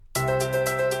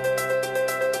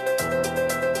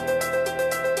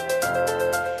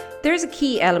There's a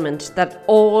key element that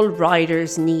all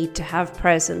riders need to have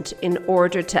present in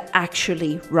order to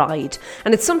actually ride.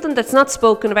 And it's something that's not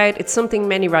spoken about. It's something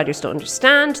many riders don't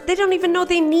understand. They don't even know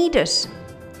they need it.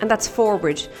 And that's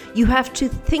forward. You have to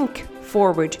think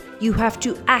forward. You have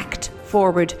to act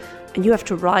forward. And you have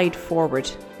to ride forward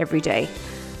every day.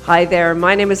 Hi there,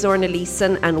 my name is Lorna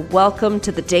Leeson and welcome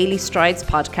to the Daily Strides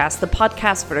podcast, the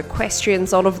podcast for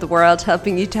equestrians all over the world,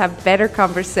 helping you to have better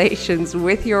conversations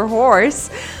with your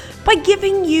horse by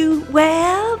giving you,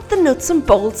 well, the nuts and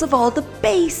bolts of all the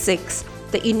basics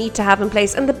that you need to have in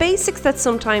place, and the basics that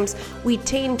sometimes we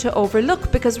tend to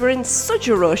overlook because we're in such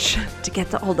a rush to get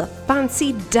to all the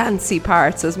fancy dancy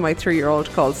parts, as my 3-year-old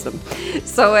calls them.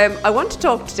 So I want to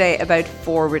talk today about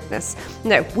forwardness.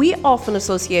 Now, we often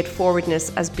associate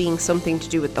forwardness as being something to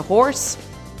do with the horse.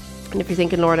 And if you're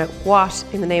thinking, Lorna, what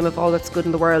in the name of all that's good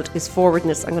in the world is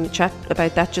forwardness? I'm going to chat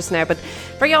about that just now. But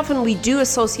very often we do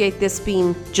associate this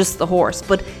being just the horse,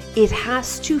 but it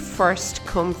has to first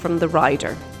come from the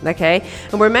rider, okay?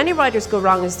 And where many riders go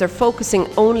wrong is they're focusing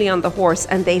only on the horse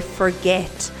and they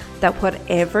forget that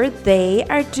whatever they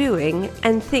are doing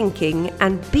and thinking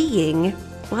and being,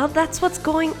 well, that's what's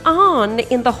going on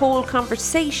in the whole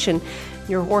conversation.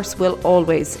 Your horse will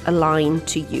always align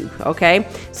to you, okay?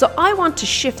 So I want to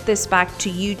shift this back to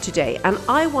you today, and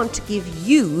I want to give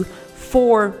you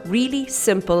 4 really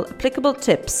simple, applicable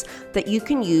tips that you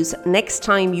can use next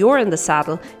time you're in the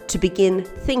saddle to begin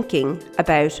thinking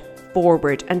about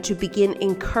forward and to begin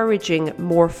encouraging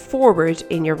more forward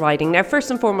in your riding. Now, first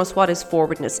and foremost, what is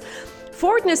forwardness?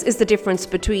 Forwardness is the difference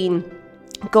between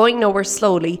going nowhere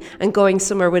slowly and going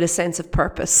somewhere with a sense of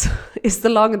purpose. Is the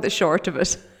long and the short of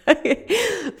it.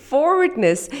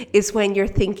 Forwardness is when you're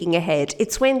thinking ahead.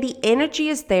 It's when the energy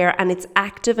is there and it's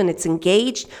active and it's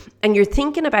engaged and you're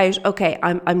thinking about, okay,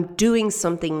 I'm doing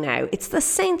something now. It's the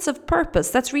sense of purpose.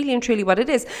 That's really and truly what it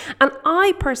is. And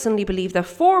I personally believe that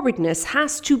forwardness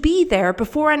has to be there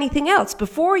before anything else,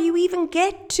 before you even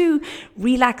get to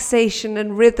relaxation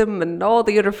and rhythm and all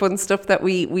the other fun stuff that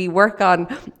we work on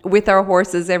with our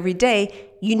horses every day.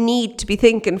 You need to be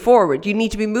thinking forward. You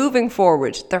need to be moving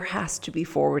forward. There has to be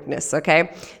forwardness,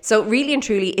 okay? So really and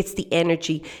truly, it's the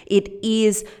energy.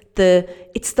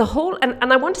 It's the whole,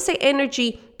 and I want to say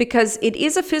energy because it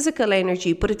is a physical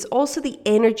energy, but it's also the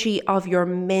energy of your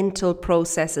mental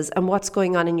processes and what's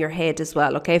going on in your head as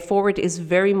well, okay? Forward is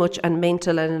very much a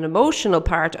mental and an emotional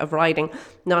part of riding,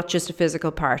 not just a physical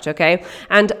part, okay?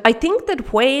 And I think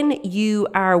that when you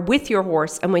are with your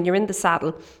horse and when you're in the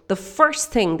saddle, the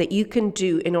first thing that you can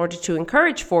do in order to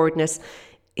encourage forwardness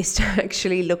is to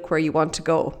actually look where you want to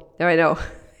go. Now,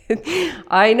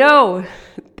 I know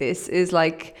this is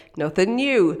like nothing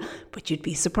new, but you'd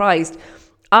be surprised.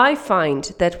 I find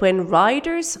that when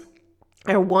riders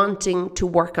are wanting to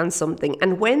work on something,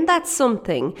 and when that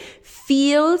something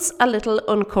feels a little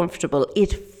uncomfortable,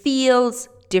 it feels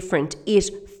different, it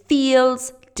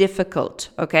feels difficult,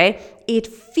 okay? It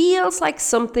feels like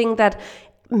something that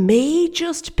may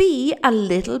just be a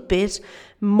little bit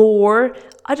more,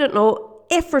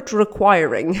 effort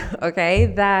requiring, okay,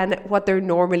 than what they're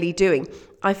normally doing.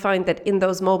 I find that in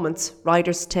those moments,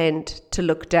 riders tend to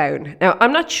look down. Now,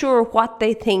 I'm not sure what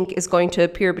they think is going to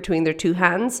appear between their 2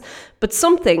 hands, but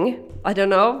something,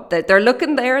 that they're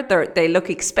looking there, they look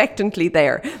expectantly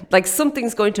there, like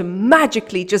something's going to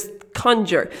magically just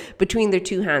conjure between their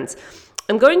 2 hands.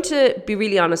 I'm going to be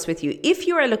really honest with you. If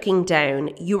you are looking down,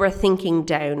 you are thinking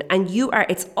down, and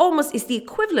it's the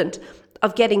equivalent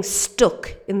of getting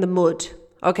stuck in the mud.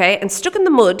 Okay, and stuck in the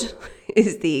mud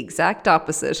is the exact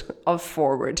opposite of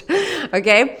forward.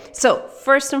 Okay, so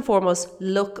first and foremost,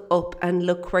 look up and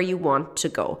look where you want to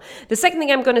go. The second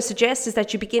thing I'm going to suggest is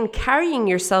that you begin carrying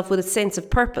yourself with a sense of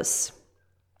purpose.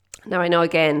 Now, I know,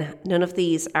 again, none of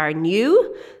these are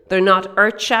new. They're not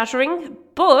earth-shattering,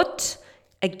 but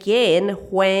again,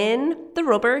 when the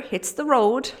rubber hits the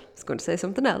road, I was going to say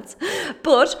something else,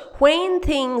 but when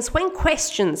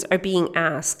questions are being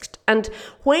asked and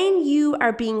when you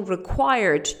are being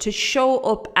required to show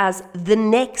up as the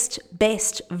next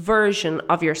best version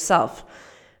of yourself,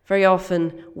 very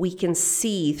often we can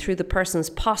see through the person's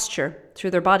posture,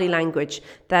 through their body language,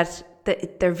 that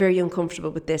they're very uncomfortable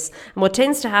with this. And what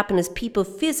tends to happen is people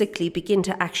physically begin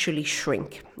to actually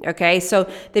shrink. Okay, so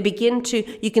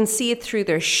you can see it through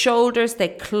their shoulders. They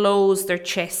close their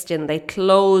chest in, they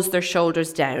close their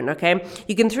shoulders down. Okay,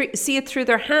 you can see it through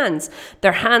their hands.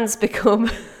 Their hands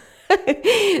become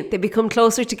they become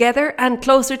closer together and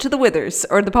closer to the withers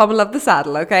or the pommel of the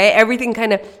saddle, okay? Everything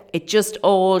it just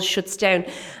all shuts down.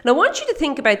 And I want you to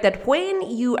think about that when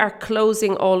you are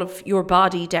closing all of your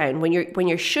body down, when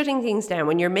you're shutting things down,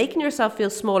 when you're making yourself feel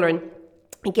smaller, and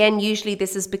Again, usually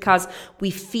this is because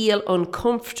we feel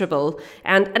uncomfortable,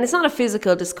 and it's not a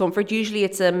physical discomfort. Usually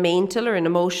it's a mental or an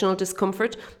emotional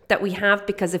discomfort that we have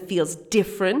because it feels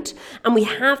different, and we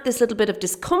have this little bit of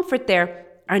discomfort there.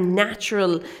 Our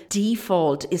natural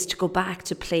default is to go back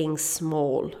to playing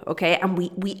small, okay? And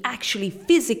we actually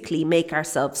physically make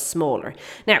ourselves smaller.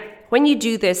 Now, when you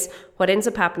do this, what ends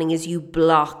up happening is you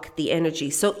block the energy.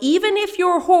 So even if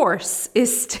your horse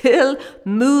is still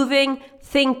moving,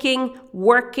 thinking,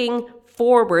 working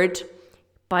forward,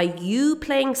 by you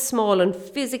playing small and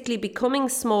physically becoming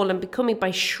small and becoming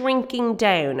by shrinking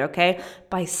down, okay?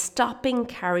 By stopping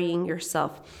carrying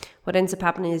yourself, what ends up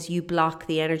happening is you block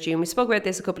the energy. And we spoke about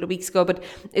this a couple of weeks ago, but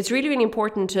it's really, really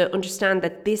important to understand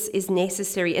that this is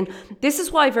necessary. And this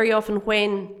is why very often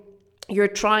when you're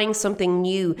trying something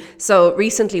new, so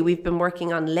recently we've been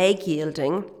working on leg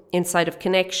yielding inside of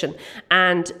Connection,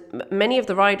 and many of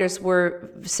the riders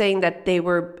were saying that they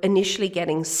were initially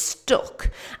getting stuck.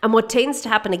 And what tends to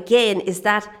happen again is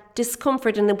that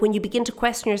discomfort, and then when you begin to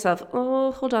question yourself,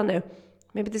 oh, hold on now,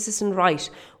 maybe this isn't right,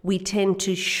 we tend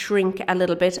to shrink a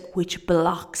little bit, which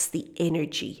blocks the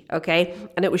energy, okay?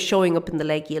 And it was showing up in the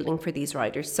leg yielding for these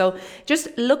riders. So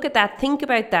just look at that, think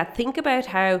about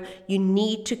how you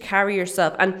need to carry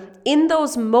yourself. And in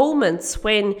those moments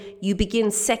when you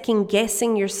begin second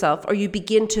guessing yourself, or you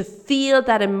begin to feel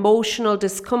that emotional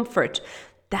discomfort,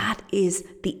 that is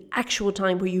the actual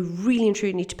time where you really and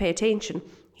truly need to pay attention.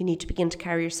 You need to begin to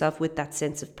carry yourself with that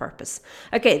sense of purpose.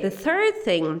 Okay, the third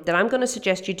thing that I'm going to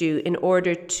suggest you do in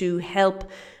order to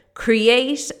help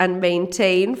create and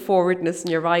maintain forwardness in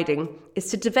your riding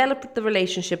is to develop the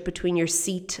relationship between your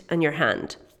seat and your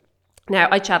hand. Now,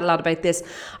 I chat a lot about this.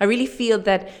 I really feel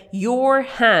that your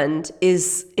hand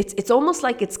it's almost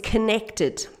like it's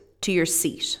connected to your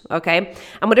seat, okay?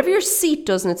 And whatever your seat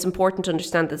does, and it's important to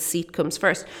understand that the seat comes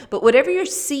first, but whatever your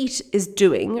seat is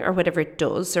doing, or whatever it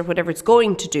does, or whatever it's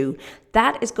going to do,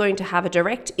 that is going to have a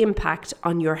direct impact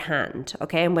on your hand,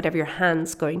 okay? And whatever your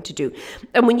hand's going to do.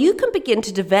 And when you can begin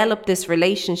to develop this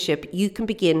relationship, you can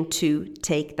begin to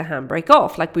take the handbrake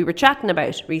off, like we were chatting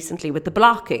about recently with the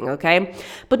blocking, okay?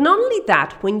 But not only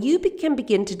that, when you can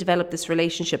begin to develop this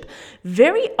relationship,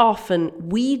 very often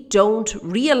we don't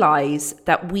realize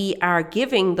that we are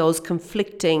giving those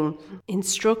conflicting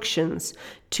instructions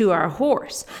to our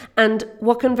horse. And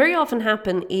what can very often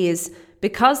happen is,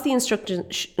 because the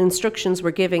instructions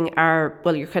we're giving are,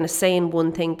 well, you're kind of saying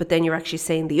one thing, but then you're actually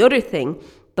saying the other thing,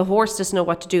 the horse doesn't know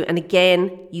what to do. And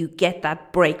again, you get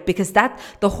that break, because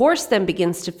the horse then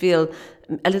begins to feel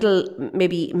a little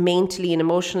maybe mentally and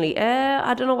emotionally,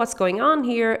 I don't know what's going on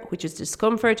here, which is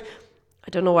discomfort. I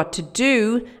don't know what to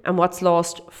do, and what's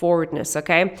lost forwardness,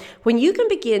 okay? When you can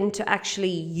begin to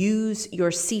actually use your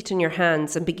seat and your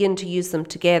hands and begin to use them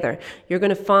together, you're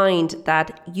going to find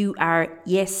that you are,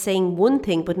 yes, saying one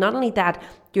thing, but not only that,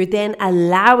 you're then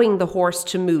allowing the horse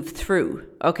to move through,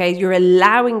 okay? You're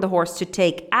allowing the horse to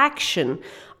take action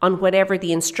on whatever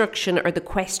the instruction or the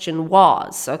question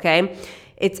was, okay?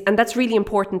 And that's really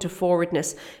important to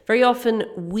forwardness. Very often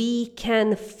we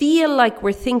can feel like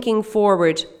we're thinking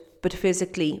forward, but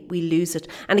physically we lose it.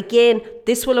 And again,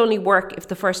 this will only work if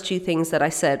the first two things that I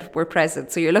said were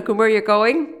present. So you're looking where you're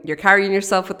going, you're carrying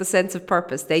yourself with a sense of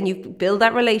purpose. Then you build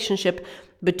that relationship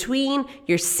between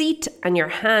your seat and your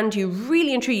hand. You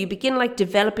really and truly, you begin like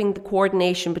developing the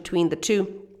coordination between the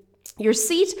two. Your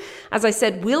seat, as I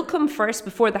said, will come first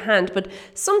before the hand, but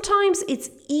sometimes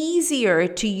it's easier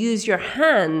to use your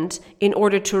hand in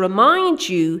order to remind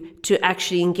you to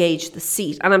actually engage the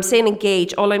seat. And I'm saying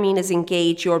engage, all I mean is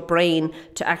engage your brain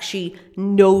to actually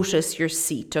notice your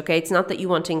seat, okay? It's not that you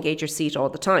want to engage your seat all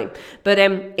the time, but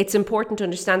it's important to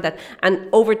understand that. And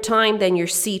over time, then your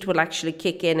seat will actually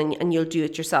kick in and you'll do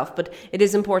it yourself. But it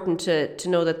is important to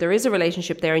know that there is a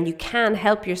relationship there, and you can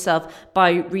help yourself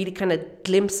by really kind of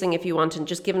glimpsing, if you want, and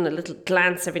just giving a little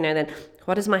glance every now and then.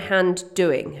 What is my hand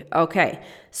doing? Okay,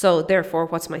 so therefore,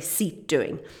 what's my seat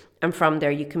doing? And from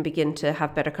there, you can begin to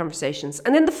have better conversations.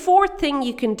 And then the fourth thing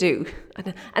you can do,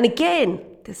 and again,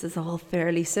 this is all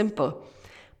fairly simple,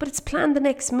 but it's plan the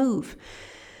next move.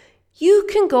 You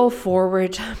can go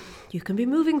forward, you can be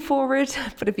moving forward,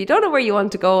 but if you don't know where you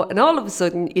want to go, and all of a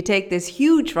sudden you take this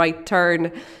huge right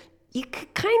turn, you can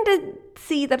kind of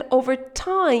see that over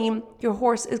time, your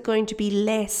horse is going to be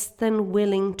less than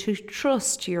willing to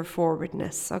trust your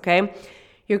forwardness, okay?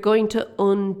 You're going to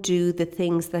undo the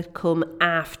things that come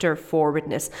after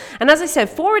forwardness. And as I said,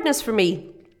 forwardness for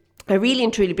me, I really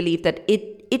and truly believe that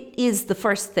it is the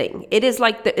first thing. It is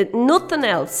like nothing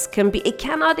else it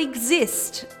cannot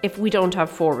exist if we don't have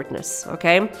forwardness,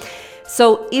 okay?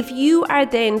 So if you are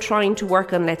then trying to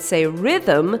work on, let's say,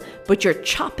 rhythm, but you're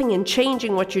chopping and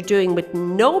changing what you're doing with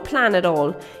no plan at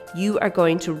all, you are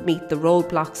going to meet the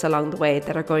roadblocks along the way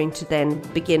that are going to then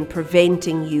begin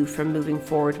preventing you from moving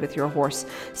forward with your horse.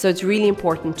 So it's really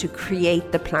important to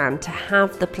create the plan, to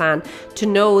have the plan, to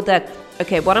know that,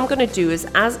 okay, what I'm going to do is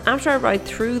after I ride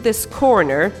through this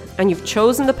corner, and you've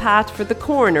chosen the path for the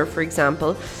corner, for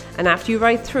example, and after you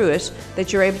ride through it,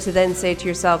 that you're able to then say to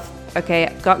yourself, okay,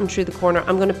 I've gotten through the corner,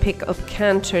 I'm going to pick up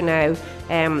canter now,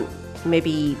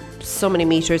 maybe so many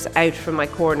meters out from my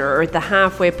corner, or at the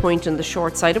halfway point on the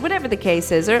short side, or whatever the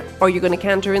case is, or you're going to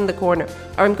canter in the corner,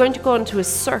 or I'm going to go into a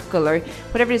circle, or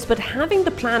whatever it is. But having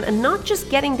the plan and not just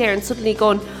getting there and suddenly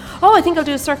going, oh, I think I'll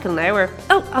do a circle now, or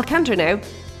oh, I'll canter now.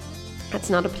 That's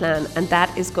not a plan, and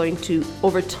that is going to,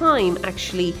 over time,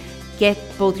 actually get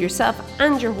both yourself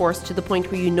and your horse to the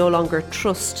point where you no longer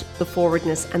trust the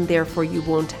forwardness, and therefore you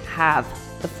won't have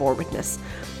the forwardness.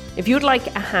 If you'd like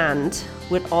a hand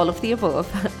with all of the above,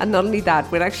 and not only that,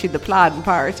 with actually the plan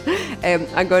part,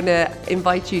 I'm going to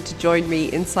invite you to join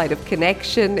me inside of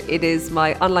Connection. It is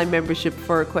my online membership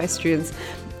for equestrians.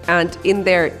 And in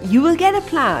there, you will get a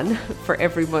plan for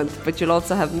every month, but you'll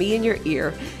also have me in your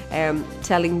ear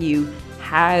telling you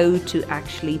how to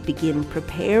actually begin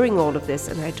preparing all of this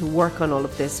and how to work on all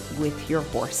of this with your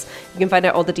horse. You can find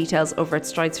out all the details over at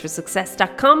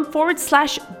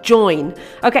stridesforsuccess.com/join.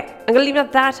 Okay, I'm going to leave it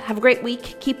at that. Have a great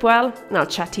week. Keep well, and I'll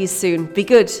chat to you soon. Be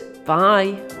good.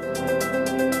 Bye.